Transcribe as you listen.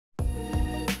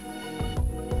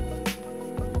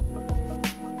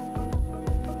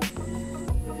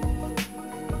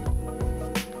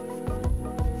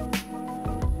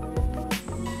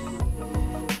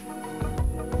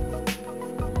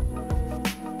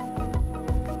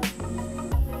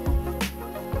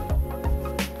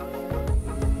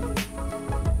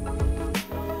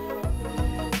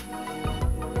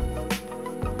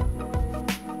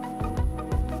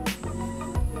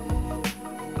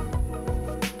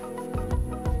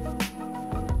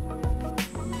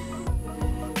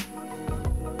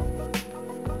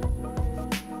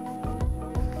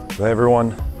So hey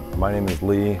everyone, my name is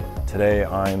Lee. Today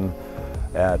I'm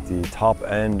at the top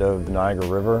end of the Niagara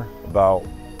River, about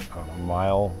a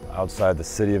mile outside the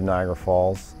city of Niagara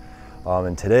Falls.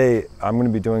 And today I'm going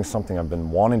to be doing something I've been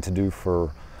wanting to do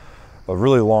for a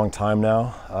really long time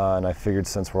now. And I figured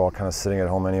since we're all kind of sitting at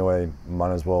home anyway,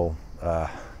 might as well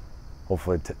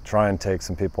hopefully try and take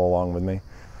some people along with me.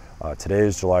 Today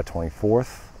is July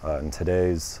 24th, and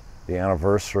today's the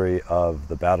anniversary of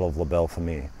the Battle of Belle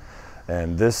Famille.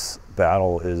 And this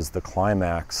battle is the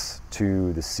climax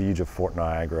to the siege of Fort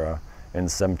Niagara in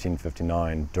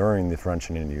 1759 during the French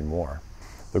and Indian War.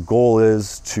 The goal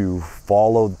is to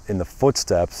follow in the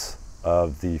footsteps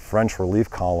of the French relief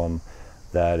column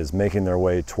that is making their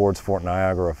way towards Fort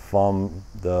Niagara from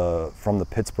the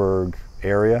Pittsburgh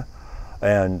area.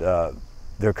 And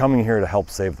they're coming here to help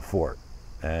save the fort.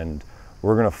 And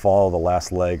we're going to follow the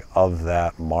last leg of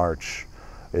that march.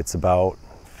 It's about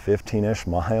 15-ish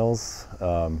miles,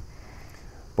 but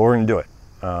we're going to do it,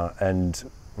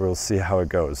 and we'll see how it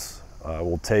goes.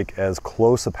 We'll take as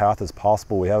close a path as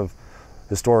possible. We have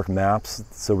historic maps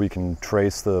so we can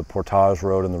trace the portage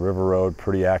road and the river road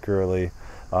pretty accurately,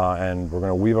 and we're going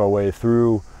to weave our way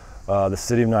through the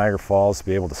city of Niagara Falls to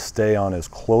be able to stay on as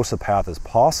close a path as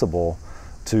possible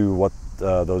to what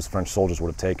those French soldiers would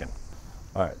have taken.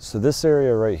 All right, so this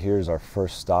area right here is our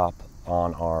first stop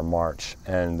on our march,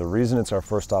 and the reason it's our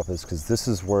first stop is because this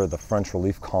is where the French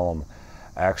relief column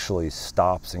actually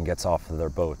stops and gets off of their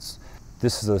boats.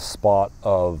 This is a spot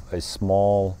of a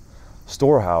small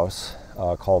storehouse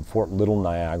called Fort Little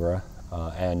Niagara,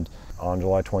 and on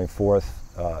July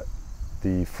 24th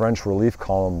the French relief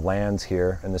column lands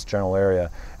here in this general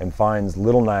area and finds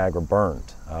Little Niagara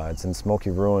burned. It's in smoky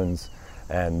ruins,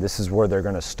 and this is where they're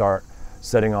going to start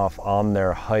setting off on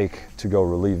their hike to go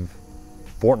relieve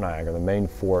Fort Niagara, the main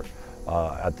fort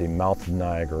at the mouth of the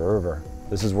Niagara River.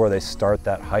 This is where they start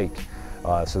that hike.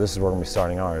 So this is where we're going to be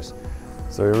starting ours.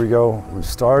 So here we go. We've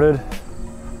started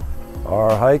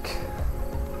our hike.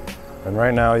 And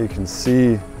right now you can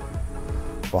see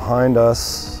behind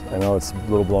us, I know it's a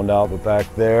little blown out, but back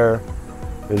there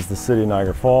is the city of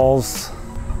Niagara Falls.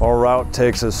 Our route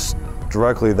takes us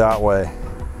directly that way.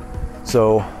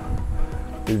 So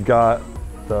we've got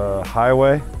the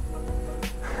highway,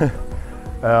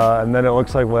 and then it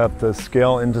looks like we'll have to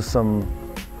scale into some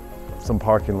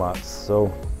parking lots.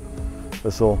 So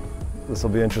this'll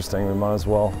be interesting. We might as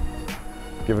well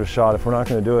give it a shot. If we're not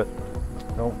going to do it,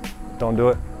 don't do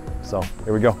it. So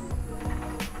here we go.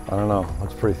 I don't know,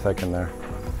 looks pretty thick in there.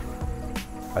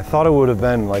 I thought it would have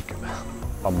been like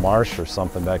a marsh or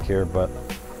something back here, but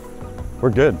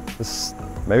we're good.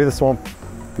 Maybe this won't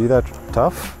be that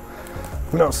tough.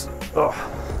 Who knows?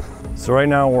 Ugh. So right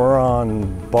now we're on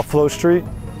Buffalo Street.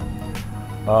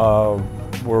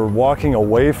 We're walking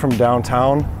away from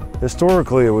downtown.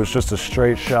 Historically, it was just a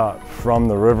straight shot from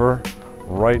the river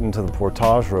right into the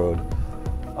portage road.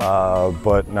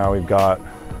 But now we've got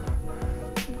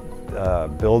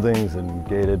buildings and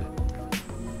gated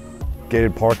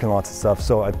parking lots and stuff.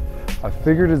 So I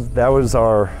figured that was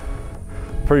our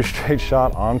pretty straight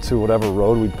shot onto whatever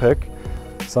road we'd pick.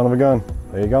 Son of a gun,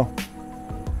 there you go.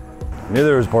 I knew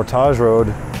there was portage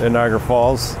road in Niagara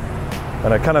Falls,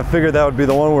 and I kind of figured that would be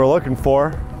the one we were looking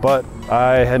for, but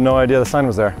I had no idea the sign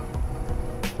was there.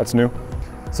 That's new.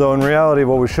 So in reality,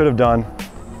 what we should have done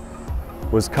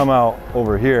was come out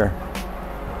over here.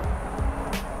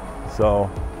 So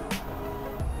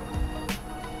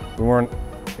we weren't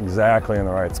exactly in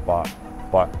the right spot,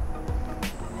 but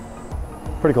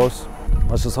pretty close.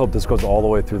 Let's just hope this goes all the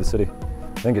way through the city.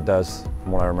 I think it does,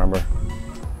 from what I remember.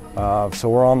 So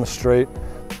we're on the straight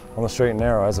and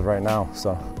narrow as of right now.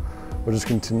 So we'll just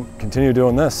continue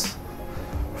doing this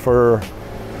for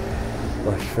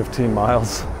like 15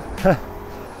 miles.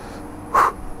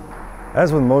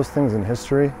 As with most things in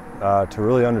history, to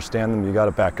really understand them, you got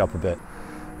to back up a bit.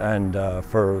 And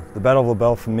for the Battle of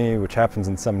Belle Famille, which happens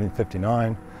in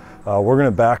 1759, we're going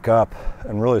to back up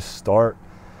and really start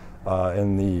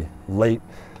in the late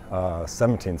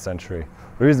 17th century.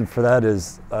 The reason for that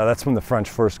is that's when the French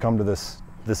first come to this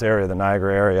area, the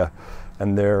Niagara area,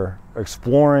 and they're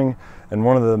exploring, and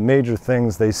one of the major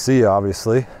things they see,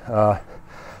 obviously,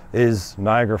 is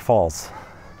Niagara Falls.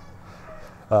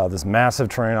 This massive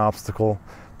terrain obstacle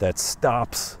that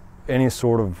stops any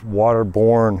sort of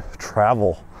waterborne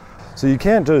travel. So you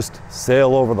can't just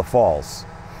sail over the falls.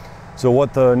 So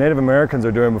what the Native Americans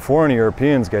are doing before any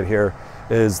Europeans get here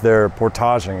is they're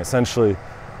portaging, essentially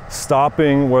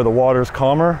stopping where the water's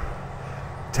calmer,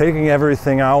 taking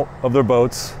everything out of their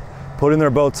boats, putting their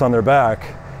boats on their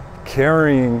back,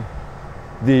 carrying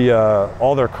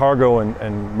all their cargo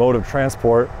and mode of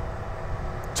transport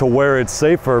to where it's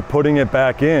safer, putting it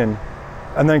back in,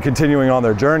 and then continuing on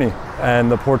their journey.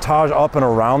 And the portage up and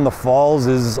around the falls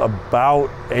is about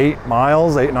 8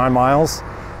 miles, 8-9 miles.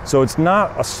 So it's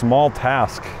not a small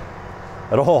task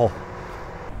at all.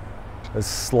 This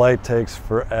slight takes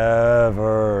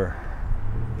forever.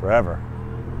 I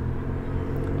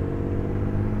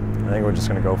think we're just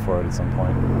gonna go for it at some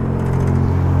point.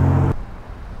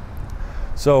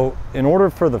 So in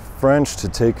order for the French to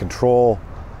take control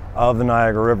of the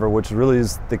Niagara River, which really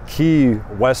is the key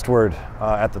westward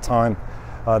at the time,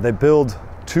 they build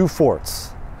 2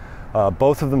 forts.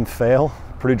 Both of them fail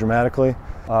pretty dramatically,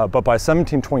 but by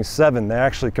 1727 they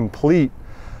actually complete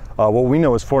what we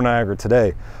know as Fort Niagara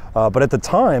today. But at the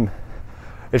time,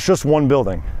 it's just one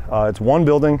building. It's one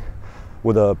building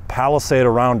with a palisade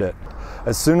around it.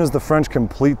 As soon as the French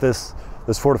complete this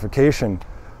fortification,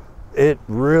 it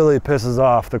really pisses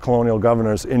off the colonial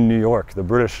governors in New York, the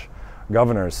British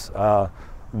governors.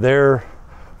 They're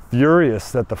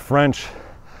furious that the French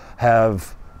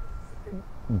have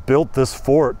built this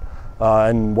fort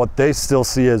in what they still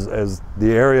see as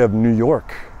the area of New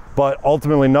York. But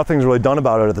ultimately nothing's really done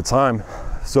about it at the time.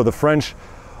 So the French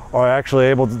are actually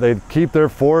able to, they keep their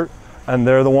fort, and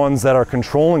they're the ones that are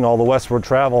controlling all the westward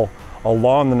travel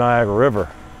along the Niagara River.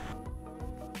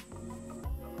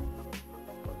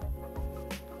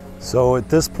 So at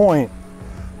this point,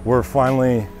 we're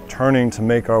finally turning to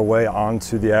make our way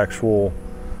onto the actual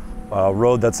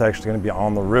road that's actually going to be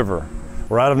on the river.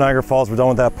 We're out of Niagara Falls, we're done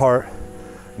with that part.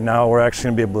 Now we're actually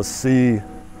going to be able to see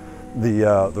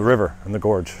the river and the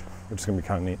gorge, which is going to be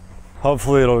kind of neat.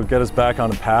 Hopefully it'll get us back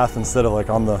on a path instead of like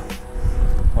on the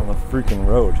freaking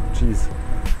road. Jeez.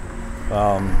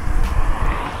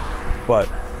 But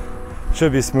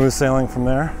should be smooth sailing from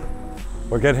there.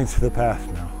 We're getting to the path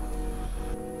now.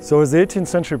 So as the 18th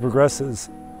century progresses,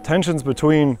 tensions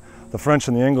between the French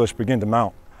and the English begin to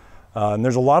mount. And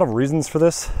there's a lot of reasons for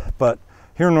this, but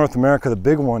here in North America, the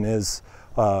big one is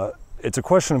it's a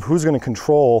question of who's going to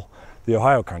control the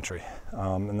Ohio country.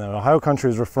 And the Ohio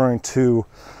country is referring to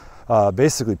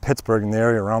basically Pittsburgh and the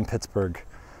area around Pittsburgh.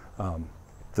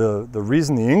 The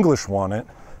reason the English want it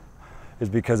is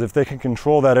because if they can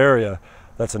control that area,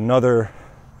 that's another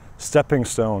stepping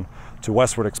stone to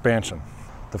westward expansion.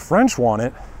 The French want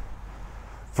it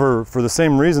for the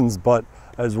same reasons, but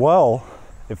as well,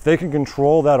 if they can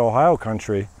control that Ohio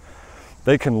country,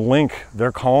 they can link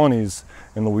their colonies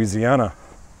in Louisiana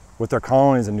with their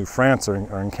colonies in New France or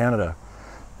in Canada.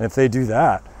 And if they do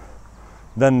that,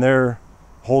 then they're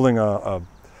holding the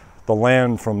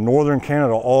land from northern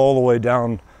Canada all the way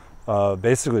down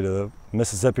basically to the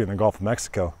Mississippi and the Gulf of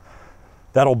Mexico.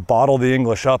 That'll bottle the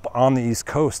English up on the East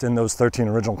Coast in those 13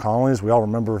 original colonies we all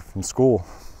remember from school.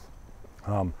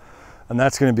 And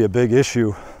that's going to be a big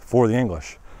issue for the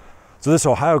English. So this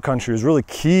Ohio country is really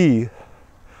key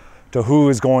to who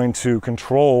is going to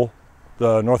control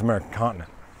the North American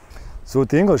continent. So what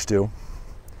the English do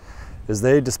is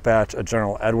they dispatch a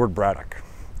General Edward Braddock,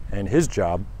 and his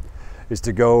job is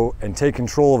to go and take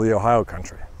control of the Ohio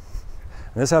country.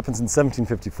 And this happens in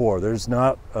 1754. There's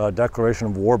not a declaration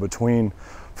of war between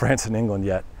France and England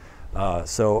yet.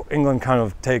 So England kind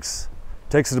of takes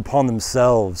it upon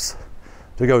themselves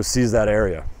to go seize that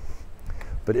area.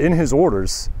 But in his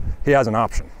orders, he has an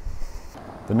option.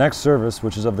 The next service,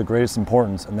 which is of the greatest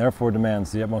importance and therefore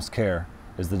demands the utmost care,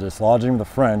 is the dislodging of the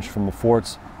French from the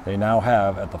forts they now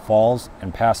have at the falls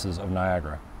and passes of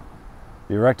Niagara.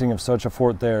 The erecting of such a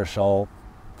fort there shall,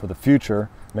 for the future,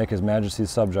 make His Majesty's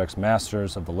subjects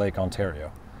masters of the Lake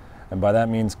Ontario, and by that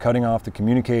means cutting off the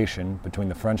communication between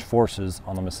the French forces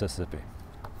on the Mississippi.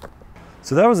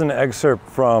 So that was an excerpt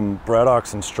from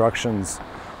Braddock's instructions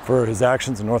for his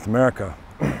actions in North America.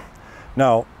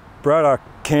 Now, Braddock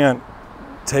can't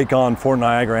take on Fort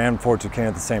Niagara and Fort Duquesne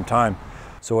at the same time.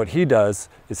 So what he does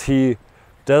is he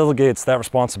delegates that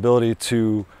responsibility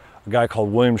to a guy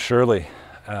called William Shirley.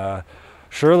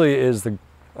 Shirley is the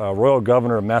royal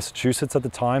governor of Massachusetts at the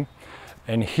time,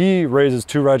 and he raises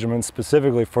 2 regiments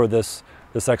specifically for this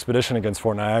expedition against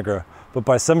Fort Niagara. But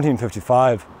by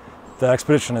 1755, the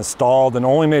expedition has stalled and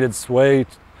only made its way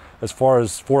as far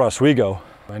as Fort Oswego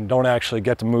and don't actually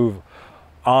get to move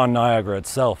on Niagara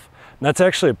itself. And that's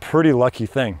actually a pretty lucky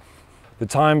thing. The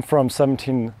time from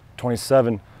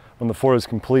 1727, when the fort is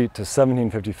complete, to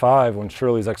 1755, when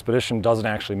Shirley's expedition doesn't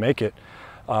actually make it,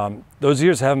 those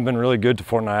years haven't been really good to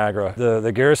Fort Niagara.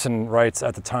 The garrison writes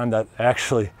at the time that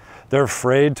actually they're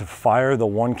afraid to fire the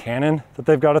 1 cannon that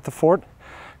they've got at the fort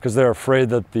because they're afraid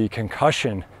that the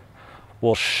concussion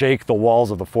will shake the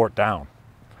walls of the fort down.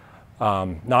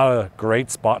 Not a great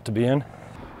spot to be in.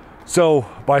 So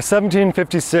by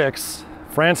 1756,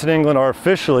 France and England are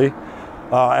officially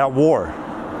at war.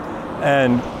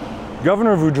 And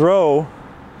Governor Pouchot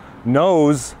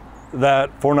knows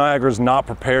that Fort Niagara is not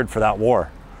prepared for that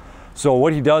war. So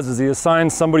what he does is he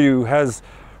assigns somebody who has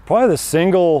probably the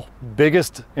single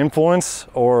biggest influence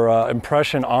or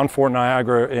impression on Fort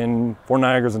Niagara in Fort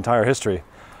Niagara's entire history.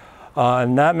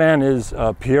 And that man is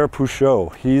Pierre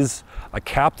Pouchot. He's a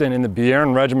captain in the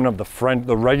Béarn regiment of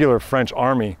the regular French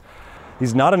army.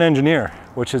 He's not an engineer,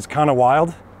 which is kind of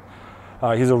wild.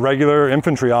 He's a regular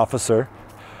infantry officer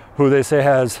who they say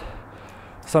has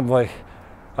something like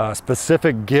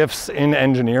specific gifts in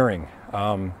engineering.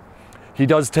 He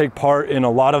does take part in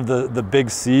a lot of the big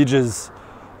sieges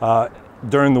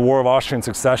during the War of Austrian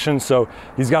Succession, so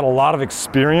he's got a lot of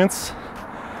experience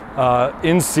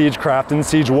in siegecraft, in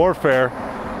siege warfare,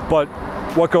 but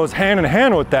what goes hand in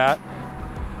hand with that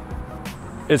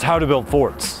is how to build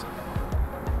forts.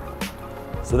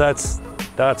 So that's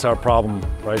our problem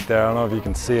right there. I don't know if you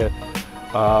can see it.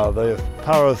 The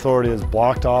Power Authority has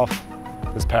blocked off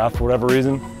this path for whatever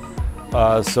reason.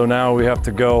 So now we have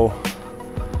to go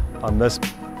on this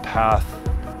path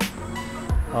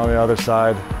on the other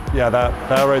side. Yeah, that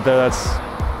right there,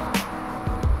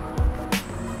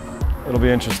 it'll be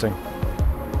interesting.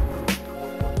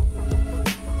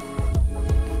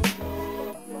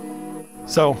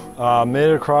 So, made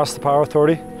it across the Power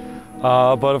Authority.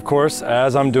 But of course,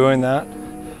 as I'm doing that,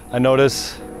 I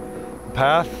notice the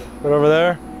path right over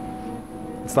there.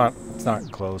 It's not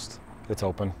closed. It's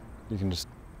open. You can just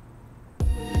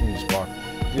walk.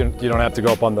 You don't have to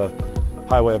go up on the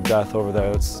highway of death over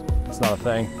there. It's not a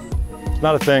thing. It's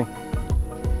not a thing.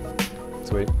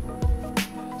 Sweet.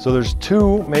 So there's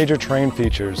two major terrain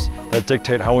features that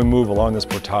dictate how we move along this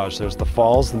portage. There's the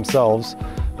falls themselves,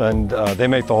 and they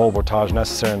make the whole portage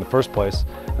necessary in the first place.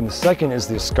 And the second is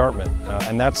the escarpment,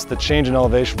 and that's the change in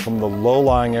elevation from the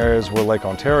low-lying areas where Lake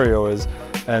Ontario is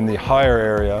and the higher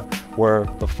area where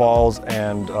the falls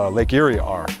and Lake Erie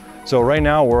are. So right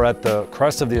now we're at the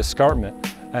crest of the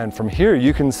escarpment, and from here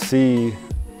you can see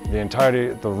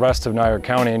the rest of Niagara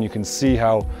County, and you can see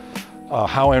how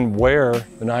and where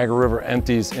the Niagara River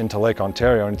empties into Lake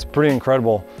Ontario. And it's pretty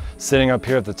incredible sitting up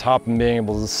here at the top and being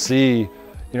able to see,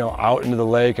 out into the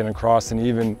lake and across, and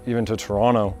even to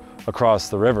Toronto across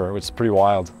the river, which is pretty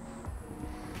wild.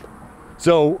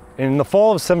 So in the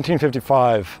fall of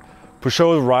 1755,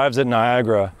 Pouchot arrives at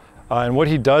Niagara, and what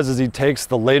he does is he takes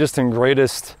the latest and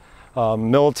greatest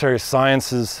military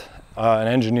sciences and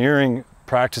engineering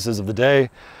practices of the day,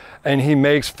 and he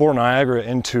makes Fort Niagara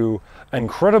into an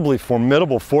incredibly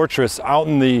formidable fortress out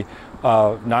in the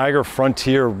Niagara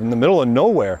frontier in the middle of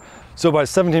nowhere. So by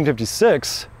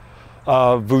 1756,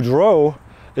 Pouchot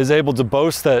is able to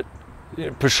boast that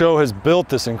Pouchot has built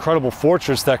this incredible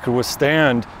fortress that could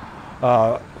withstand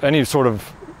any sort of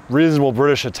reasonable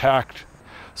British attack.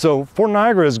 So Fort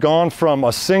Niagara has gone from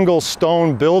a single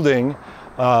stone building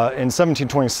in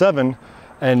 1727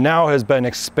 and now has been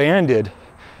expanded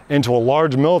into a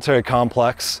large military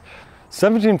complex.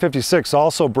 1756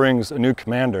 also brings a new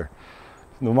commander.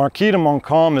 The Marquis de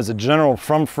Montcalm is a general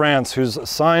from France who's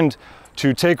assigned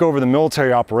to take over the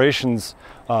military operations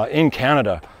in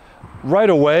Canada. Right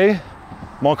away,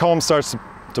 Montcalm starts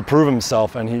to prove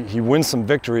himself, and he wins some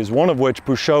victories, one of which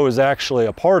Pouchot is actually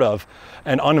a part of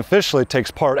and unofficially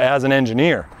takes part as an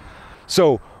engineer.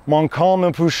 So Montcalm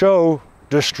and Pouchot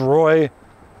destroy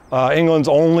England's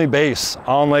only base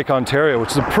on Lake Ontario,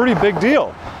 which is a pretty big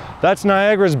deal. That's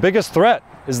Niagara's biggest threat,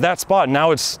 is that spot.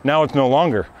 Now it's no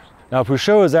longer. Now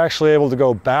Pouchot is actually able to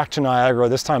go back to Niagara,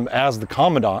 this time as the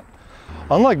commandant.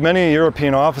 Unlike many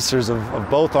European officers of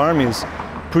both armies,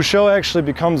 Pouchot actually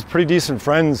becomes pretty decent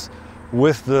friends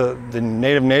with the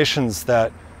native nations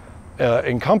that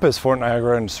encompass Fort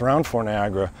Niagara and surround Fort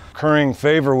Niagara, incurring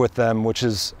favor with them, which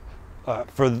is,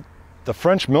 for the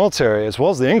French military as well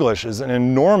as the English, is an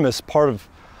enormous part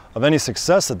of any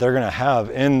success that they're going to have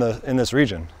in this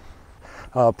region.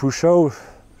 Pouchot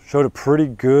showed a pretty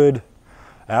good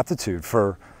aptitude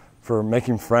for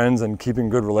making friends and keeping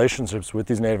good relationships with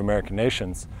these Native American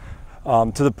nations,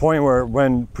 to the point where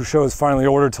when Pouchot is finally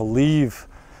ordered to leave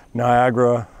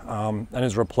Niagara and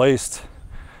is replaced,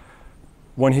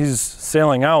 when he's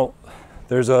sailing out,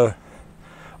 there's a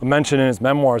mention in his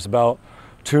memoirs about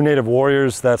two native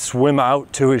warriors that swim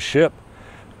out to his ship,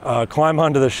 climb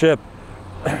onto the ship,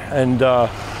 and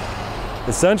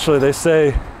essentially they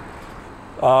say,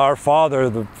 our father,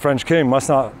 the French king, must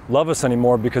not love us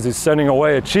anymore because he's sending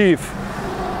away a chief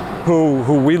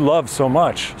who we love so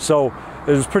much. So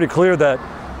it was pretty clear that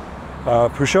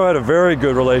Pouchot had a very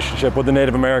good relationship with the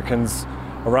Native Americans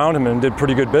around him and did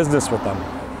pretty good business with them.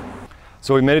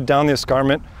 So we made it down the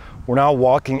escarpment. We're now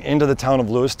walking into the town of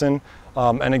Lewiston.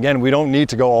 And again, we don't need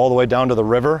to go all the way down to the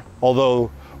river,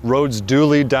 although roads do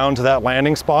lead down to that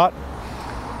landing spot.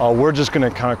 We're just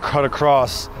gonna kind of cut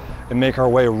across and make our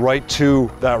way right to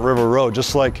that river road,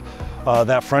 just like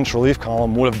that French relief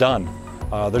column would have done.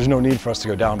 There's no need for us to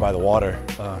go down by the water.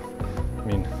 I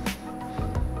mean,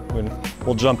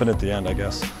 we'll jump in at the end, I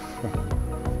guess.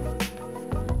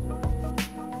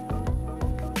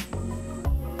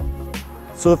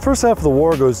 So the first half of the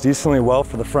war goes decently well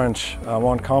for the French.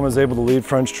 Montcalm is able to lead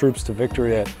French troops to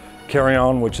victory at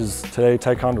Carillon, which is today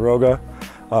Ticonderoga,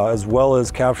 as well as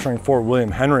capturing Fort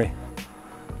William Henry.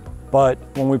 But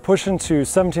when we push into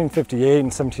 1758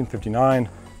 and 1759,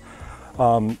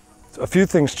 a few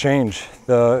things change.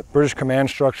 The British command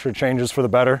structure changes for the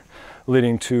better,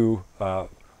 leading to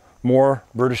more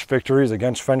British victories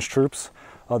against French troops.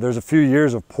 There's a few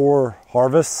years of poor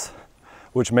harvests,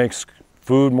 which makes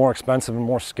food more expensive and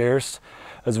more scarce,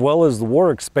 as well as the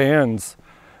war expands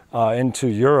into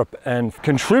Europe, and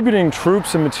contributing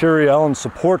troops and materiel and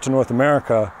support to North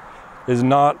America is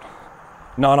not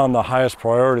on the highest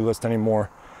priority list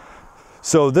anymore.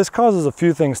 So this causes a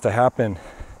few things to happen.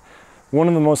 One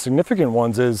of the most significant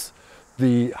ones is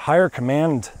the higher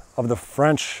command of the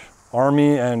French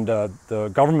army and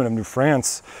the government of New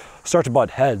France start to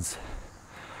butt heads.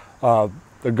 The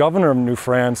governor of New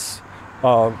France,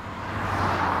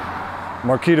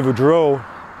 Marquis de Vaudreuil,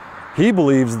 he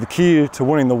believes the key to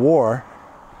winning the war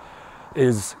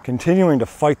is continuing to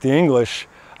fight the English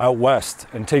out west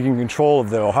and taking control of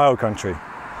the Ohio country.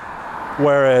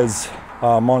 Whereas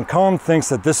Montcalm thinks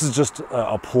that this is just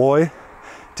a ploy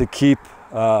to keep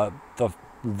the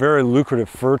very lucrative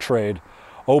fur trade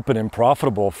open and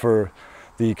profitable for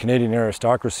the Canadian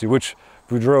aristocracy, which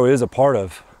Vaudreuil is a part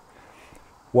of.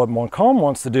 What Montcalm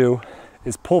wants to do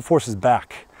is pull forces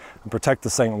back and protect the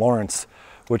St. Lawrence,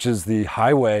 which is the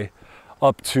highway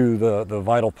up to the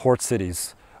vital port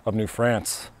cities of New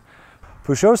France.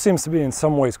 Pouchot seems to be in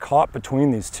some ways caught between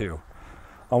these two.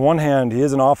 On one hand, he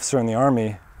is an officer in the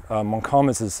army, Montcalm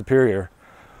is his superior,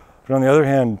 but on the other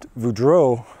hand,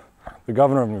 Vaudreuil, the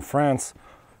governor of New France,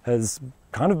 has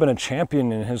kind of been a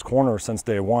champion in his corner since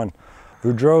day one.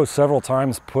 Vaudreuil several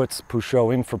times puts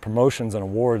Pouchot in for promotions and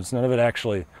awards. None of it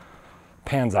actually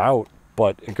pans out,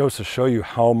 but it goes to show you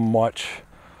how much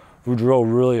Vaudreuil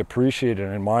really appreciated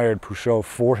and admired Pouchot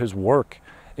for his work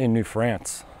in New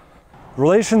France.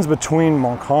 Relations between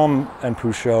Montcalm and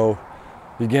Pouchot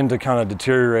begin to kind of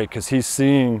deteriorate because he's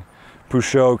seeing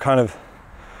Pouchot kind of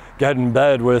get in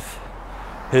bed with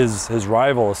his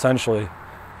rival, essentially,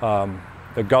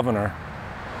 the governor.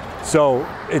 So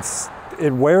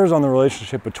it wears on the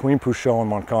relationship between Pouchot and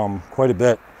Montcalm quite a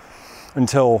bit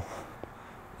until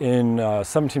in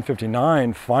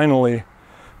 1759, finally,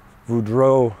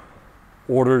 Vaudreuil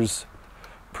orders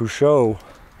Pouchot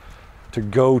to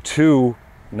go to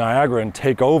Niagara and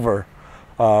take over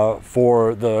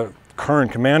for the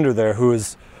current commander there, who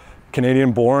is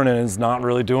Canadian born and is not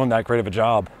really doing that great of a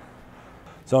job.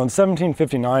 So in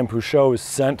 1759, Pouchot is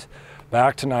sent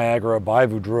back to Niagara by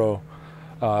Vaudreuil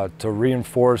to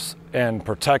reinforce and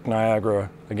protect Niagara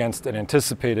against an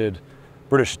anticipated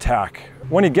British attack.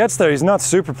 When he gets there, he's not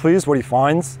super pleased what he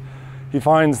finds. He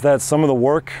finds that some of the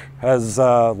work has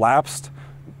lapsed.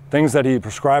 Things that he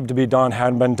prescribed to be done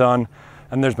hadn't been done,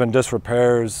 and there's been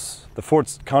disrepairs. The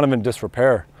fort's kind of in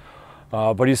disrepair,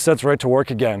 but he sets right to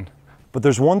work again. But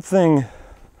there's one thing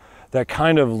that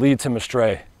kind of leads him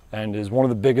astray and is one of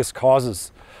the biggest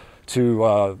causes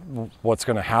to what's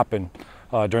going to happen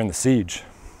during the siege.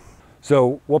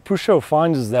 So what Pouchot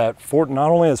finds is that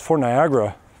not only has Fort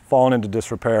Niagara fallen into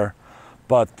disrepair,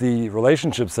 but the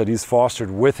relationships that he's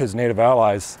fostered with his native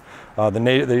allies, the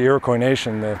Iroquois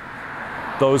Nation,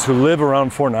 those who live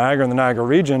around Fort Niagara and the Niagara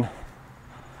region,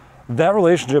 that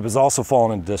relationship has also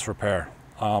fallen into disrepair,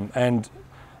 and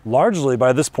largely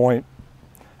by this point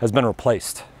has been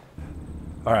replaced.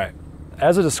 All right,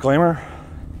 as a disclaimer,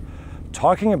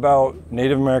 talking about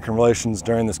Native American relations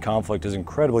during this conflict is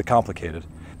incredibly complicated.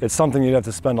 It's something you'd have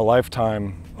to spend a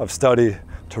lifetime of study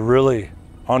to really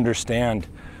understand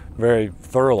very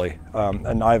thoroughly,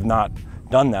 and I've not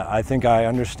done that. I think I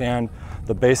understand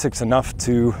the basics enough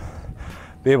to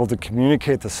be able to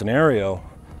communicate the scenario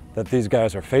that these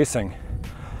guys are facing.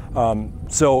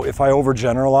 So if I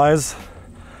overgeneralize,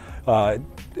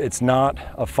 it's not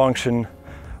a function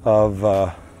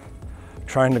of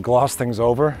trying to gloss things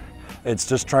over. It's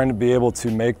just trying to be able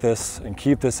to make this and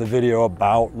keep this a video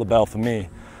about La Belle Famille,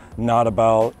 not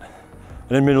about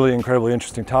an admittedly incredibly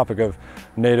interesting topic of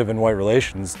Native and white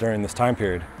relations during this time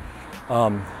period.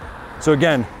 So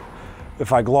again,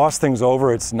 if I gloss things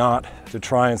over, it's not to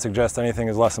try and suggest anything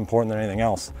is less important than anything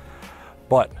else.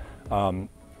 But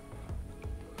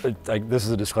this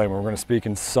is a disclaimer, we're going to speak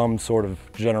in some sort of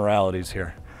generalities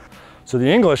here. So the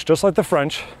English, just like the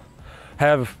French,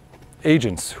 have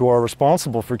agents who are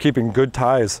responsible for keeping good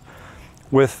ties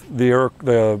with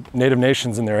the native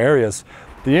nations in their areas.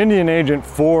 The Indian agent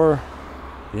for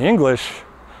the English,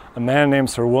 a man named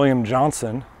Sir William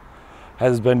Johnson,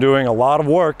 has been doing a lot of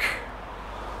work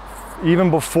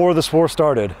even before this war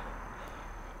started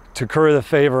to curry the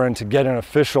favor and to get an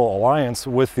official alliance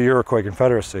with the Iroquois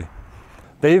Confederacy.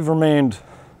 They've remained,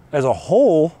 as a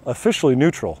whole, officially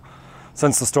neutral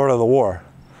since the start of the war.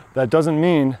 That doesn't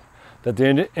mean that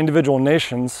the individual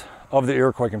nations of the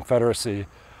Iroquois Confederacy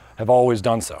have always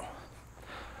done so.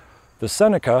 The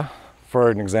Seneca, for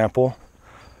an example,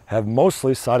 have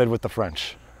mostly sided with the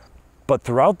French. But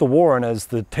throughout the war, and as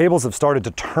the tables have started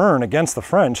to turn against the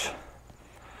French,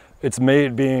 it's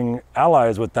made being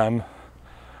allies with them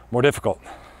more difficult.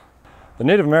 The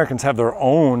Native Americans have their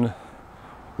own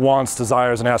wants,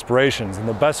 desires, and aspirations, and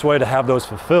the best way to have those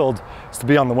fulfilled is to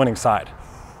be on the winning side.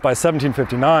 By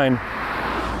 1759,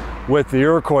 with the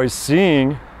Iroquois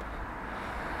seeing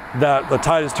that the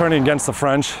tide is turning against the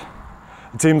French,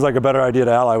 it seems like a better idea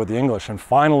to ally with the English. And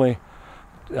finally,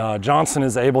 Johnson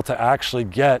is able to actually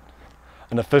get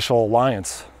an official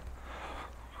alliance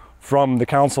from the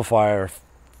council fire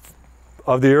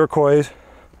of the Iroquois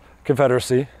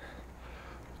Confederacy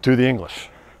to the English,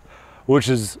 which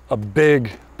is a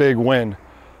big, big win.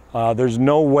 There's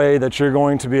no way that you're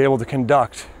going to be able to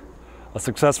conduct a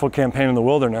successful campaign in the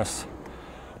wilderness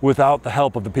without the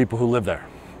help of the people who live there.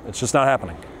 It's just not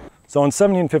happening. So in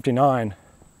 1759,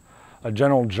 a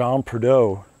General John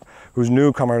Prideaux, who's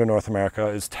newcomer to North America,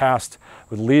 is tasked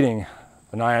with leading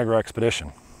the Niagara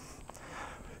expedition.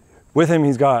 With him,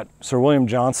 he's got Sir William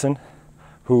Johnson,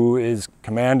 who is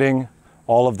commanding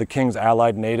all of the king's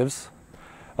allied natives,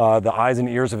 the eyes and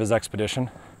ears of his expedition.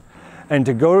 And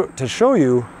to show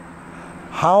you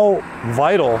how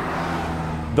vital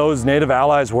those native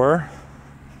allies were,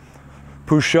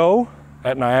 Pouchot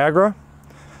at Niagara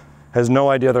has no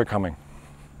idea they're coming.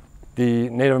 The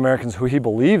Native Americans who he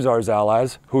believes are his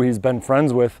allies, who he's been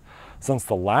friends with since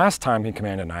the last time he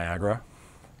commanded Niagara,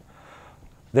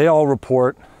 they all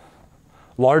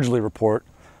largely report,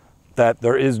 that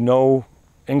there is no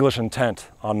English intent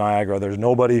on Niagara. There's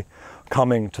nobody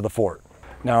coming to the fort.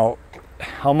 Now,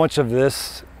 how much of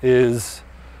this is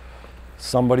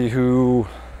somebody who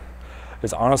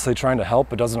is honestly trying to help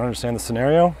but doesn't understand the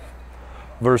scenario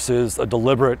versus a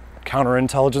deliberate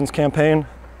counterintelligence campaign,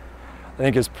 I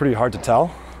think is pretty hard to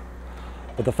tell.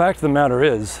 But the fact of the matter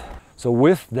is, so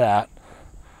with that,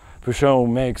 Pouchot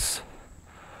makes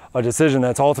a decision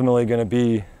that's ultimately going to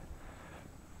be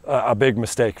a big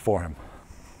mistake for him.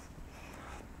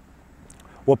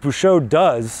 What Pouchot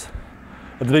does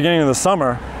at the beginning of the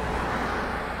summer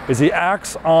is he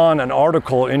acts on an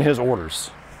article in his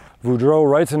orders. Vaudreuil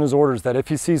writes in his orders that if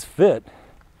he sees fit,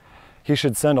 he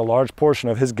should send a large portion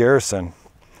of his garrison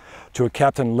to a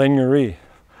Captain Lignery,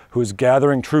 who is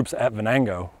gathering troops at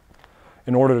Venango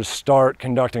in order to start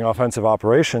conducting offensive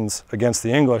operations against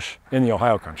the English in the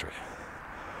Ohio country.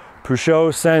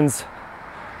 Pouchot sends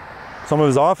some of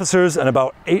his officers and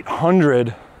about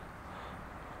 800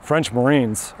 French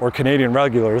Marines or Canadian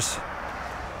regulars.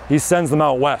 He sends them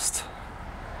out west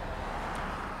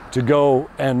to go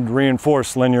and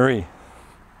reinforce Lignery.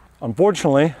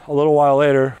 Unfortunately, a little while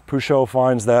later, Pouchot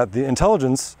finds that the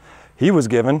intelligence he was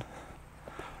given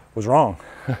was wrong.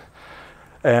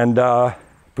 And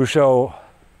Pouchot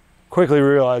quickly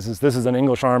realizes this is an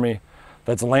English army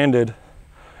that's landed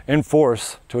in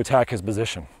force to attack his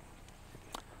position.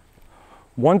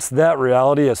 Once that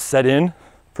reality is set in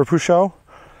for Pouchot,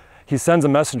 he sends a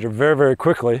messenger very, very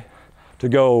quickly to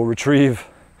go retrieve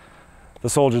the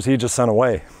soldiers he just sent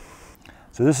away.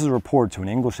 So this is a report to an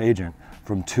English agent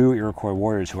from two Iroquois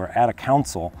warriors who are at a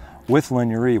council with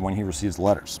Lignery when he receives the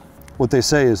letters. What they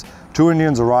say is, 2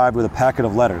 Indians arrived with a packet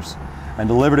of letters and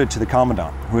delivered it to the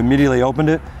commandant, who immediately opened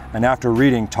it and after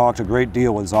reading talked a great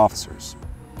deal with his officers.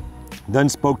 Then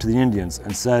spoke to the Indians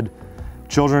and said,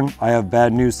 "Children, I have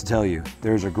bad news to tell you.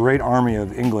 There is a great army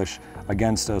of English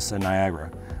against us in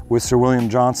Niagara, with Sir William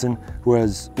Johnson, who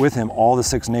has with him all the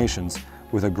 6 nations,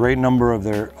 with a great number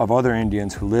of other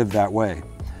Indians who live that way.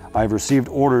 I have received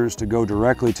orders to go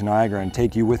directly to Niagara and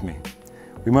take you with me.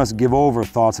 We must give over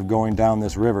thoughts of going down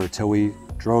this river till we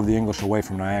drove the English away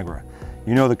from Niagara.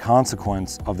 You know the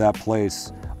consequence of that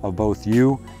place of both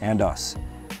you and us.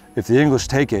 If the English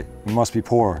take it, you must be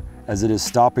poor, as it is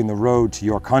stopping the road to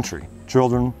your country.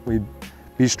 Children,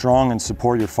 be strong and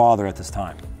support your father at this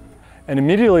time." And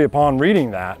immediately upon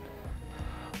reading that,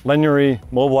 Lignery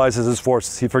mobilizes his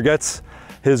forces. He forgets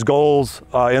his goals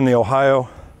in the Ohio,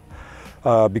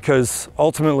 because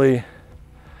ultimately,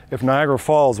 if Niagara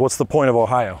falls, what's the point of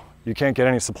Ohio? You can't get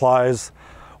any supplies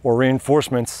or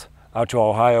reinforcements out to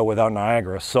Ohio without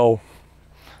Niagara. So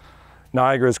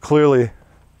Niagara is clearly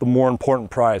the more important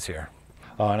prize here.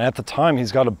 And at the time,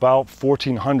 he's got about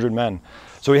 1,400 men.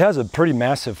 So he has a pretty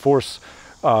massive force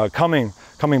coming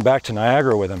back to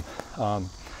Niagara with him.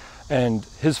 And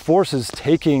his force is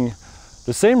taking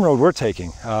the same road we're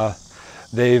taking.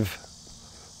 They've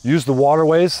used the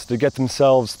waterways to get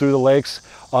themselves through the lakes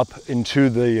up into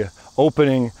the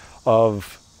opening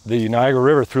of the Niagara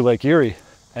River through Lake Erie.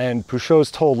 And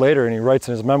Pouchot's told later, and he writes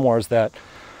in his memoirs, that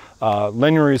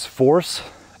Lignerie's force,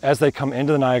 as they come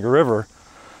into the Niagara River,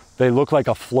 they look like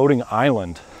a floating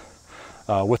island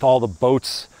with all the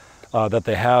boats that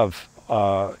they have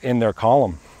in their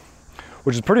column,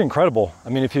 which is pretty incredible. I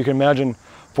mean, if you can imagine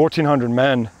 1,400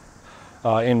 men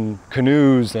in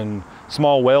canoes and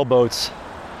small whaleboats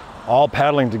all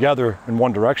paddling together in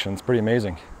one direction, it's pretty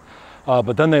amazing.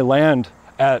 But then they land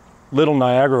at Little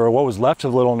Niagara, or what was left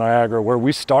of Little Niagara, where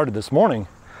we started this morning,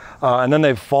 and then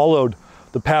they've followed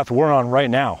the path we're on right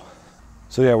now.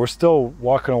 So yeah, we're still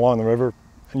walking along the river,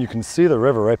 and you can see the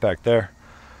river right back there.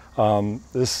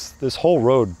 This whole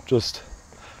road just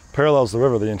parallels the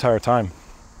river the entire time,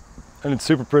 and it's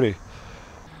super pretty.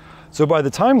 So by the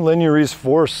time Lignerie's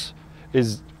force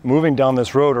is moving down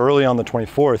this road early on the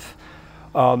 24th,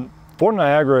 Fort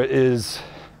Niagara is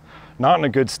not in a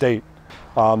good state.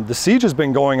 The siege has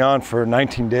been going on for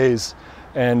 19 days,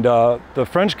 and the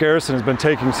French garrison has been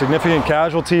taking significant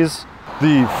casualties.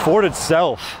 The fort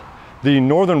itself, the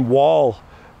northern wall,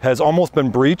 has almost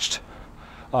been breached.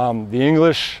 The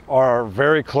English are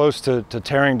very close to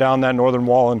tearing down that northern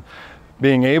wall and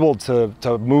being able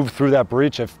to move through that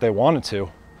breach if they wanted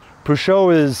to.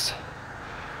 Pouchot is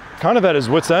kind of at his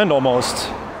wit's end almost.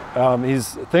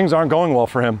 Things aren't going well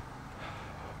for him.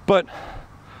 But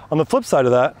on the flip side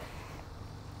of that,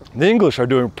 the English are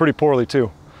doing pretty poorly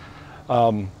too.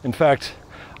 In fact,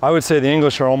 I would say the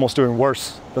English are almost doing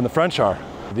worse than the French are.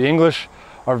 The English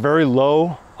are very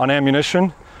low on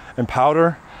ammunition and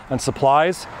powder and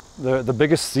supplies. The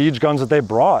biggest siege guns that they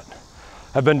brought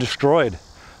have been destroyed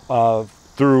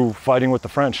through fighting with the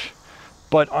French.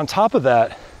 But on top of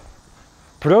that,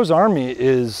 Prideaux's army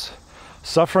is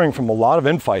suffering from a lot of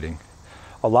infighting.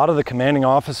 A lot of the commanding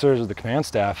officers of the command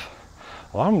staff,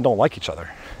 a lot of them don't like each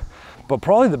other. But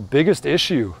probably the biggest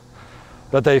issue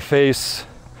that they face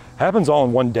happens all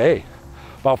in one day.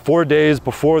 About 4 days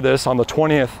before this, on the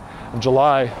 20th of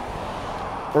July,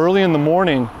 early in the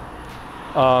morning,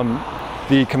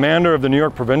 the commander of the New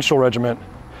York Provincial Regiment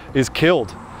is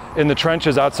killed in the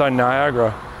trenches outside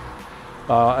Niagara.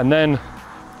 And then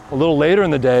a little later in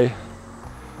the day,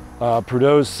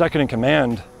 Prideaux's second in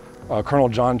command, Colonel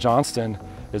John Johnston,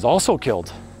 is also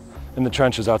killed in the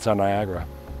trenches outside Niagara.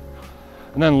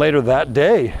 And then later that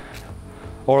day,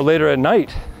 or later at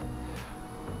night,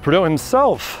 Prideaux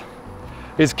himself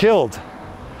is killed.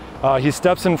 He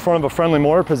steps in front of a friendly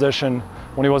mortar position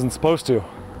when he wasn't supposed to.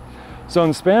 So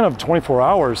in the span of 24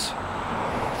 hours,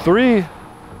 3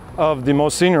 of the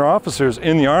most senior officers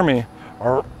in the army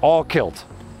are all killed.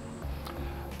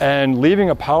 And leaving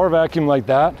a power vacuum like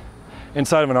that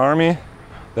inside of an army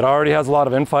that already has a lot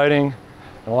of infighting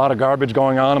and a lot of garbage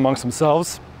going on amongst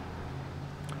themselves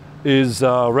is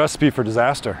a recipe for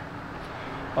disaster.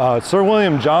 Sir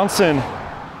William Johnson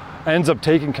ends up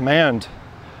taking command,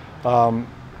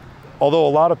 although a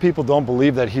lot of people don't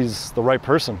believe that he's the right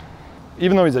person.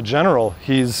 Even though he's a general,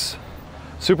 he's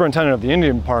superintendent of the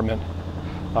Indian Department.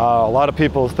 A lot of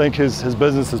people think his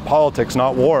business is politics,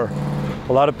 not war.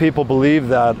 A lot of people believe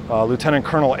that Lieutenant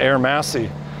Colonel Air Massey,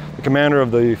 the commander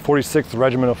of the 46th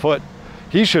Regiment of Foot,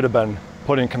 he should have been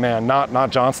put in command,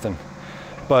 not Johnston.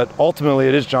 But ultimately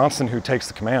it is Johnston who takes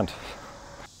the command.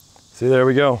 See, there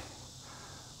we go.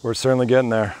 We're certainly getting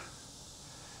there.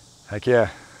 Heck yeah.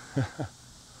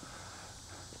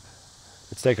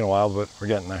 It's taken a while, but we're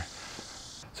getting there.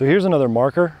 So here's another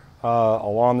marker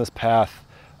along this path.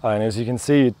 And as you can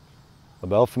see, the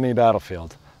Belle Famille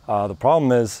battlefield. The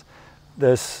problem is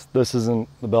this isn't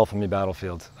the Belle Famille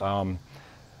battlefield.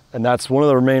 And that's one of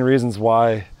the main reasons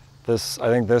why I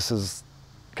think this is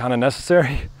kind of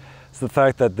necessary. It's the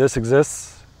fact that this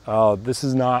exists. This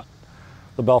is not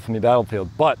the Belle Famille battlefield,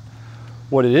 but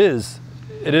what it is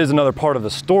another part of the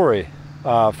story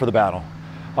for the battle.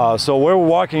 So where we're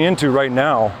walking into right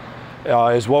now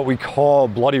is what we call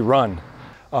Bloody Run.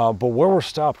 But where we're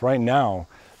stopped right now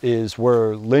is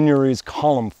where Lignerie's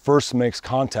column first makes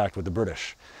contact with the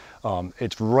British.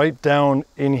 It's right down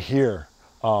in here.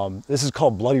 This is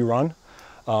called Bloody Run.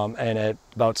 And at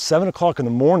about 7 o'clock in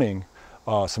the morning,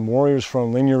 some warriors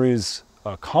from Lignerie's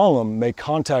column make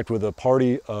contact with a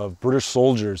party of British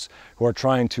soldiers who are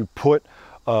trying to put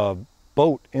a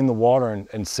boat in the water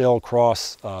and sail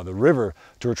across the river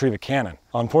to retrieve a cannon.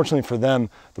 Unfortunately for them,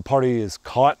 the party is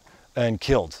caught and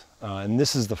killed. And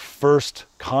this is the first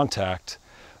contact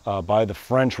by the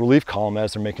French relief column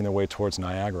as they're making their way towards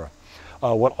Niagara.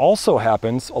 What also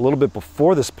happens a little bit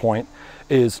before this point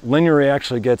is Lignery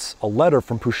actually gets a letter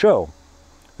from Pouchot.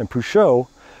 And Pouchot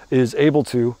is able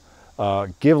to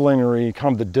give Lignery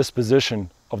kind of the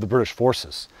disposition of the British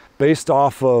forces. Based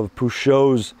off of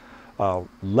Pouchot's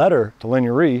letter to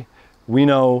Lignery, we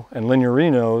know, and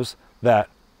Lignery knows, that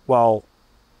while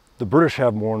the British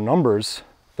have more numbers,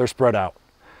 they're spread out.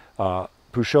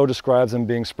 Pouchot describes them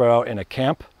being spread out in a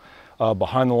camp,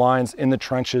 behind the lines, in the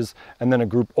trenches, and then a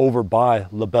group over by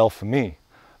Belle Famille,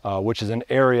 which is an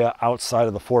area outside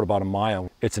of the fort about a mile.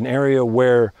 It's an area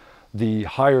where the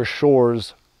higher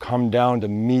shores come down to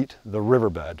meet the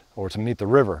riverbed, or to meet the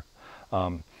river.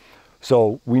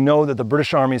 So we know that the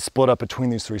British Army is split up between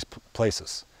these three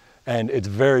places, and it's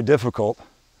very difficult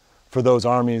for those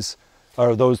armies,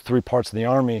 or those three parts of the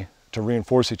army, to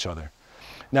reinforce each other.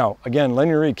 Now, again,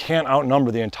 Lignery can't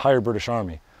outnumber the entire British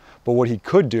Army, but what he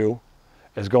could do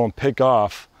is go and pick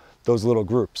off those little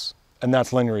groups. And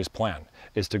that's Lignery's plan,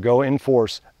 is to go in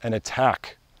force and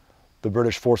attack the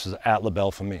British forces at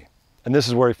Belle Famille. And this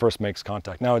is where he first makes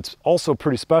contact. Now, it's also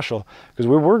pretty special because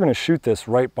we were going to shoot this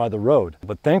right by the road,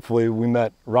 but thankfully we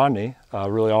met Rodney,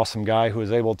 a really awesome guy who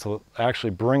was able to actually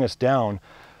bring us down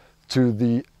to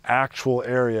the actual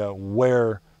area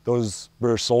where those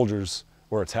British soldiers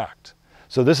were attacked.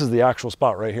 So this is the actual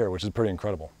spot right here, which is pretty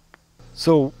incredible.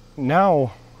 So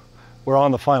now we're on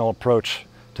the final approach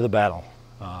to the battle.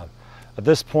 At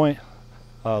this point,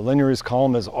 Lignery's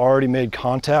column has already made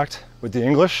contact with the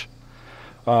English,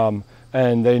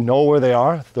 and they know where they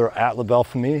are. They're at Belle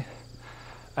Famille,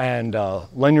 and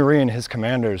Lignery and his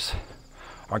commanders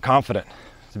are confident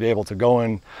to be able to go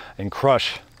in and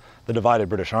crush the divided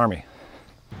British Army.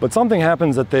 But something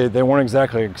happens that they weren't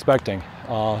exactly expecting.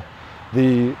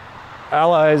 The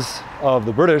allies of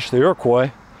the British, the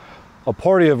Iroquois, a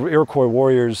party of Iroquois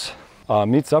warriors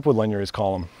meets up with Lignery's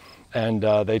column, and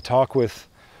they talk with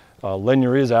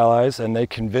Lignery's allies, and they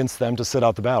convince them to sit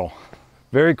out the battle.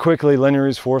 Very quickly,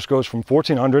 Lignery's force goes from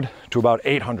 1,400 to about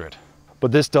 800.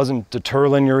 But this doesn't deter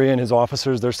Lignery and his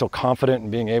officers. They're still confident in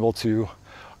being able to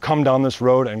come down this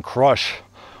road and crush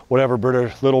whatever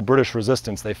little British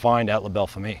resistance they find at Belle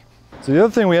Famille. So the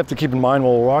other thing we have to keep in mind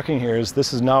while we're walking here is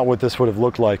this is not what this would have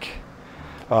looked like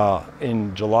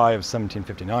in July of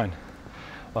 1759.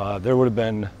 There would have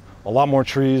been a lot more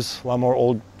trees, a lot more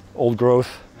old growth.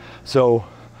 So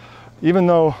even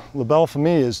though Belle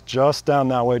Famille is just down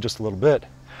that way just a little bit,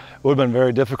 it would have been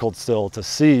very difficult still to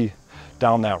see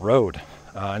down that road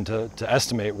and to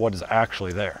estimate what is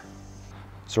actually there.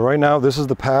 So right now, this is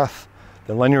the path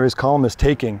that Lignery's column is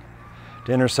taking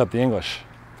to intercept the English.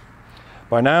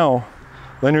 By now,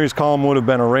 Lignery's column would have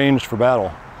been arranged for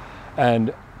battle.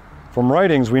 And from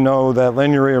writings, we know that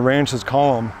Lignery arranged his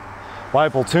column by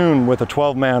platoon with a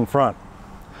 12-man front,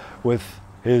 with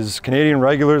his Canadian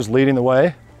regulars leading the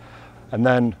way, and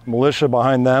then militia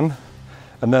behind them,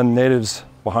 and then natives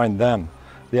behind them.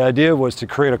 The idea was to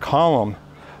create a column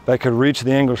that could reach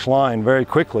the English line very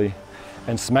quickly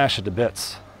and smash it to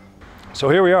bits. So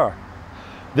here we are.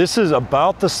 This is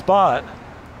about the spot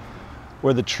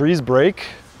where the trees break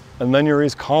and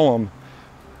Lignery's column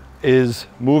is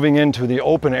moving into the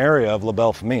open area of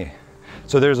Belle Famille.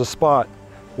 So there's a spot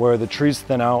where the trees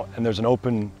thin out and there's an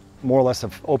open, more or less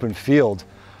an open field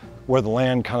where the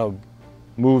land kind of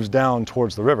moves down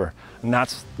towards the river. And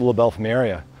that's the Belle Famille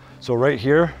area. So right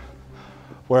here,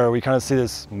 where we kind of see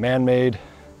this man-made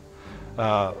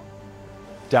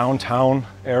downtown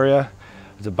area,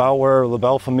 is about where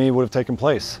Belle Famille would have taken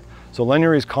place. So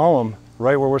Lignery's column,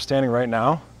 right where we're standing right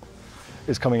now,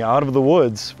 is coming out of the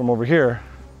woods from over here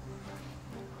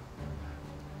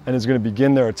and is going to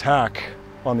begin their attack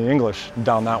on the English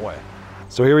down that way.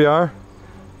 So here we are.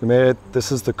 We made it.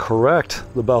 This is the correct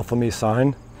Belle Famille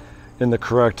sign in the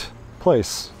correct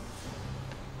place.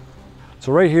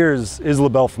 So right here is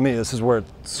Belle Famille. This is where it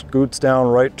scoots down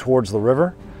right towards the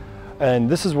river. And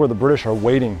this is where the British are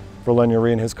waiting for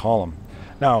Lignery and his column.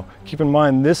 Now, keep in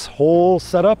mind, this whole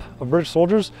setup of British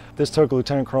soldiers, this took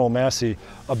Lieutenant Colonel Massey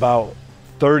about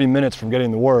 30 minutes from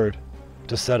getting the word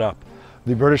to set up.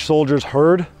 The British soldiers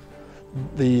heard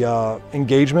the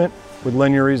engagement with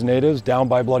Lignery's natives down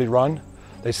by Bloody Run.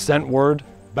 They sent word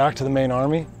back to the main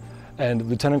army, and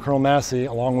Lieutenant Colonel Massey,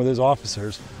 along with his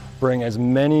officers, bring as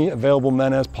many available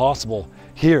men as possible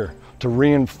here to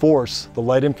reinforce the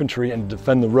light infantry and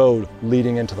defend the road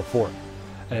leading into the fort.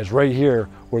 and it's right here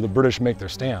where the British make their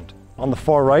stand. On the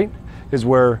far right is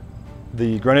where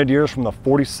the grenadiers from the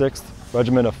 46th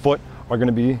Regiment of Foot are going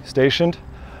to be stationed.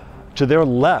 To their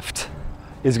left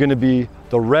is going to be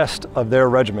the rest of their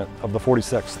regiment of the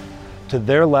 46th. To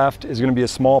their left is going to be a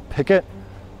small picket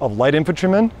of light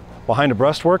infantrymen behind a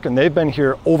breastwork, and they've been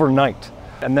here overnight.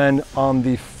 And then on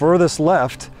the furthest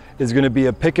left is going to be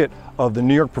a picket of the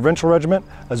New York Provincial Regiment,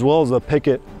 as well as a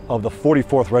picket of the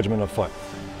 44th Regiment of Foot.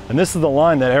 And this is the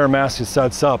line that Air Massey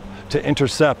sets up to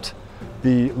intercept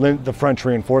the French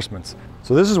reinforcements.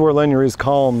 So this is where Lignerier's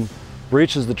column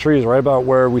breaches the trees, right about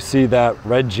where we see that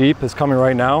red Jeep is coming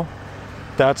right now.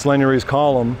 That's Lignerier's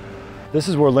column. This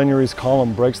is where Lignerier's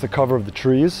column breaks the cover of the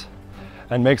trees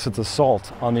and makes its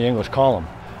assault on the English column.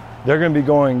 They're going to be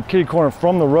going kitty corner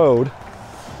from the road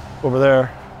over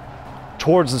there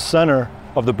towards the center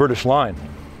of the British line.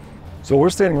 So we're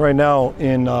standing right now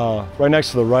in right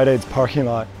next to the Rite Aid's parking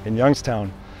lot in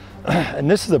Youngstown, and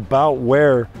this is about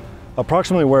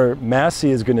approximately where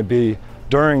Massey is going to be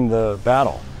during the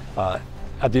battle.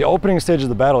 At the opening stage of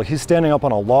the battle, he's standing up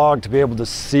on a log to be able to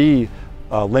see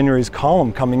Lignerier's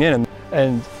column coming in,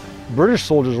 and British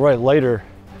soldiers write later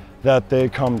that they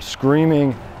come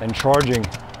screaming and charging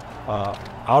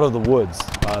out of the woods.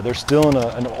 They're still in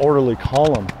an orderly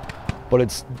column, but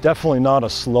it's definitely not a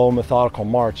slow, methodical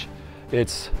march.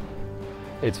 It's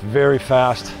very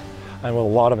fast and with a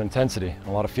lot of intensity,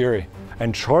 a lot of fury,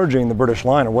 and charging the British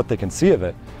line or what they can see of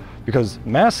it, because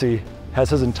Massey has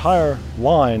his entire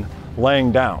line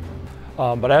laying down.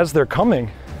 But as they're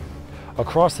coming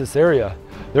across this area,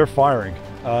 they're firing.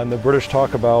 And the British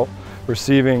talk about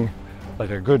receiving like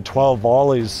a good 12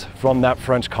 volleys from that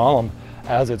French column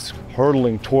as it's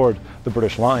hurtling toward the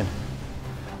British line.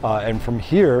 And from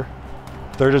here,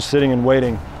 they're just sitting and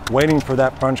waiting for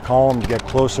that French column to get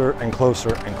closer and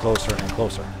closer and closer and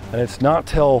closer. And it's not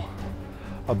till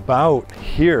about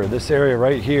here, this area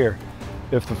right here,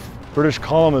 if the British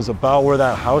column is about where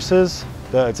that house is,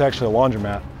 it's actually a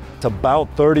laundromat. It's about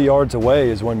 30 yards away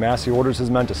is when Massey orders his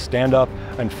men to stand up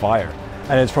and fire.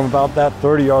 And it's from about that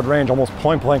 30-yard range, almost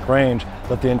point-blank range,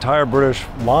 that the entire British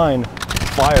line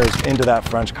fires into that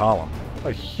French column.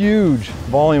 A huge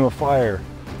volume of fire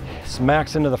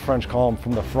smacks into the French column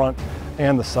from the front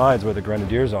and the sides where the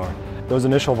grenadiers are. Those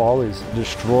initial volleys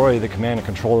destroy the command and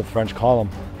control of the French column.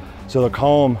 So the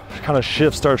column kind of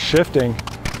starts shifting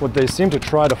what they seem to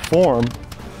try to form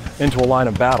into a line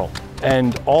of battle.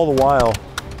 And all the while,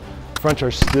 French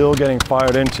are still getting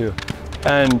fired into,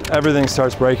 and everything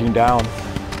starts breaking down,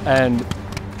 and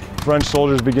French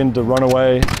soldiers begin to run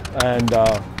away and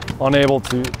unable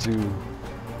to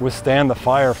withstand the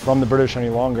fire from the British any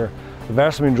longer. The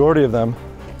vast majority of them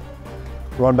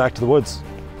run back to the woods.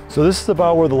 So this is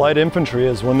about where the light infantry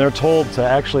is when they're told to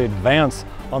actually advance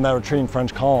on that retreating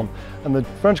French column. And the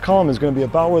French column is going to be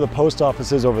about where the post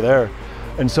office is over there.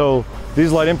 And so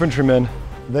these light infantrymen,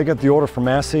 they get the order from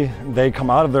Massey, they come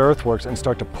out of their earthworks and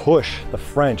start to push the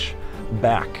French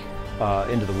back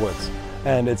into the woods.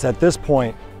 And it's at this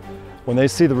point, when they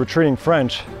see the retreating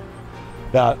French,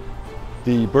 that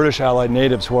the British Allied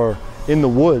natives who are in the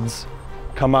woods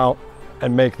come out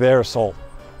and make their assault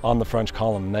on the French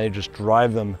column, and they just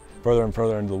drive them further and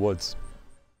further into the woods.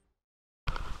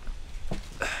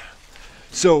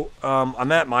 So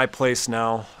I'm at my place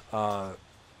now. I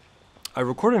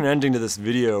recorded an ending to this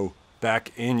video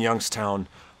back in Youngstown,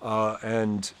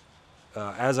 and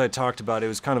as I talked about, it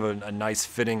was kind of a nice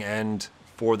fitting end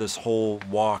for this whole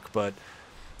walk, but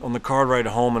on the car ride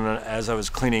home and as I was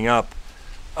cleaning up,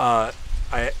 I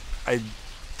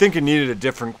think it needed a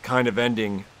different kind of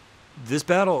ending. This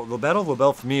battle, the Battle of La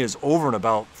Belle Famille, is over in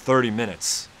about 30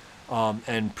 minutes,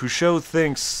 and Pouchot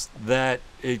thinks that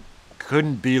it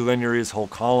couldn't be Lignerier's whole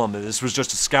column. This was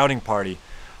just a scouting party,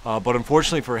 but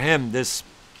unfortunately for him,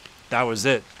 that was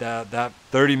it. That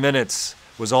 30 minutes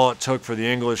was all it took for the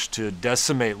English to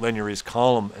decimate Lignerier's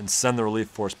column and send the relief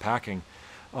force packing.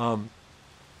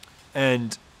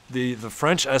 And the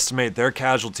French estimate their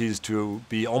casualties to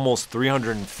be almost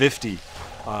 350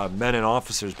 men and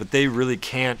officers, but they really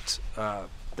can't,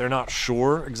 they're not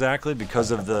sure exactly because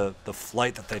of the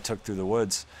flight that they took through the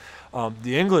woods.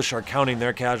 The English are counting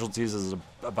their casualties as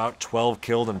about 12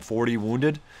 killed and 40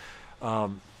 wounded.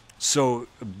 So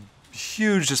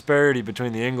huge disparity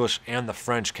between the English and the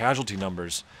French casualty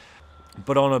numbers.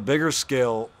 But on a bigger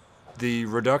scale, the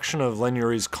reduction of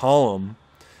Lignerier's column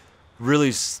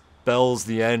really spells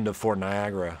the end of Fort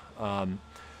Niagara.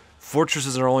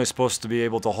 Fortresses are only supposed to be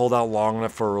able to hold out long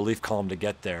enough for a relief column to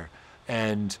get there.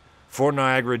 And Fort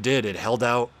Niagara did. It held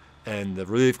out, and the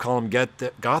relief column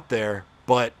got there,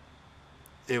 but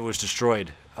it was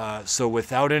destroyed. So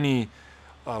without any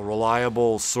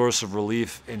reliable source of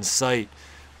relief in sight,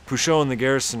 Pouchot and the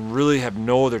garrison really have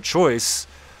no other choice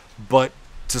but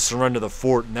to surrender the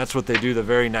fort, and that's what they do the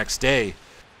very next day.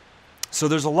 So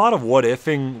there's a lot of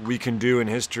what-ifing we can do in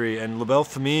history, and La Belle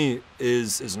Famille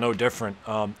is no different.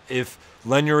 If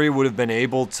Lennery would have been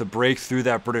able to break through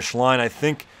that British line, I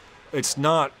think it's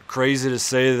not crazy to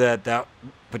say that that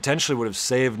potentially would have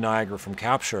saved Niagara from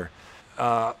capture.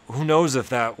 Who knows if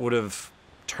that would have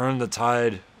turned the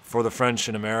tide for the French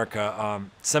in America.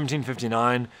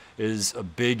 1759 is a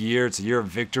big year. It's a year of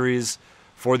victories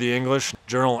for the English.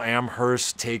 General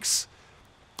Amherst takes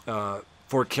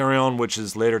Fort Carillon, which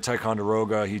is later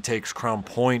Ticonderoga. He takes Crown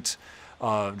Point.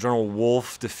 General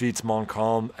Wolfe defeats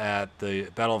Montcalm at the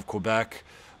Battle of Quebec.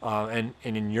 And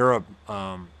in Europe,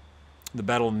 the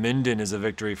Battle of Minden is a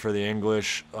victory for the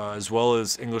English, as well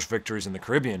as English victories in the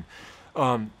Caribbean.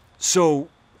 So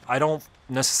I don't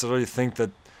necessarily think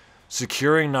that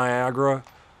securing Niagara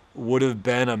would have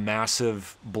been a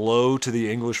massive blow to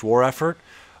the English war effort.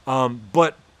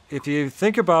 But if you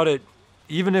think about it,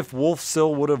 even if Wolfe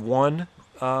still would have won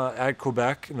at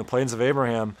Quebec in the Plains of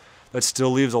Abraham, that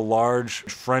still leaves a large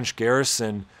French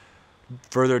garrison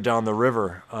further down the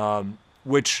river,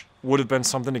 which would have been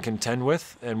something to contend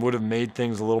with and would have made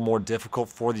things a little more difficult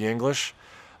for the English.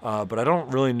 But I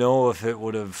don't really know if it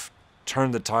would have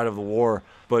turned the tide of the war,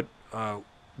 but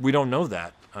we don't know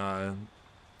that.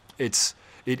 It's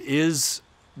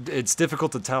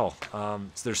difficult to tell.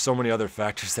 There's so many other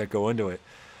factors that go into it.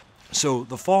 So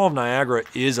the fall of Niagara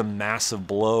is a massive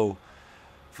blow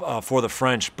for the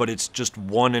French, but it's just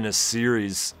one in a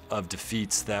series of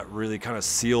defeats that really kind of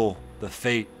seal the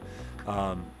fate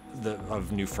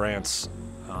of New France.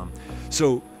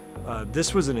 So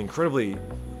this was an incredibly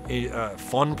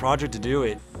fun project to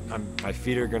do. My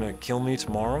feet are gonna kill me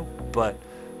tomorrow, but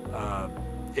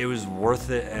it was worth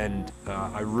it, and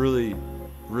I really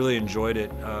enjoyed it.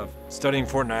 Studying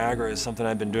Fort Niagara is something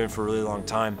I've been doing for a really long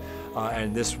time,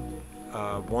 and this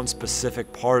one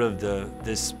specific part of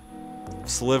this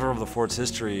sliver of the fort's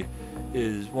history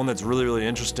is one that's really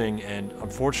interesting, and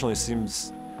unfortunately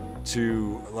seems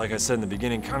to, like I said in the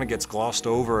beginning, kind of gets glossed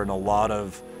over in a lot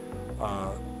of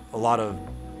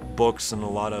books and a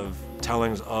lot of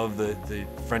tellings of the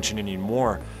French and Indian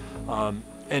War,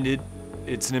 and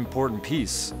it's an important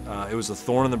piece. It was a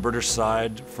thorn in the British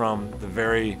side from the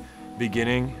very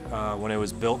beginning when it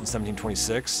was built in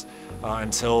 1726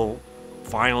 until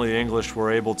finally the English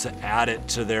were able to add it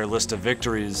to their list of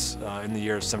victories in the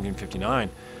year of 1759.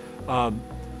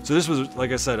 So this was,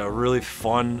 like I said, a really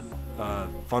fun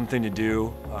thing to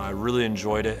do. I really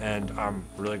enjoyed it, and I'm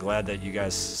really glad that you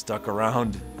guys stuck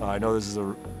around. I know this is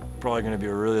probably going to be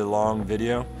a really long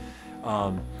video,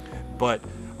 but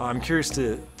I'm curious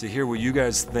to hear what you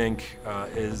guys think.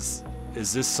 Is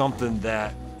this something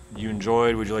that you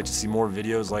enjoyed? Would you like to see more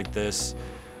videos like this?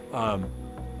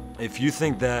 If you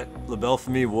think that La Belle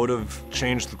Famille would have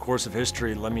changed the course of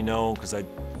history, let me know, because I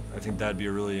think that'd be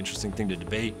a really interesting thing to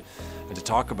debate and to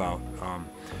talk about.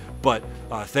 But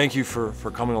thank you for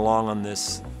coming along on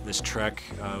this trek.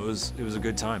 It was a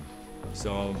good time.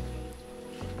 So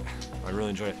I really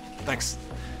enjoyed it. Thanks.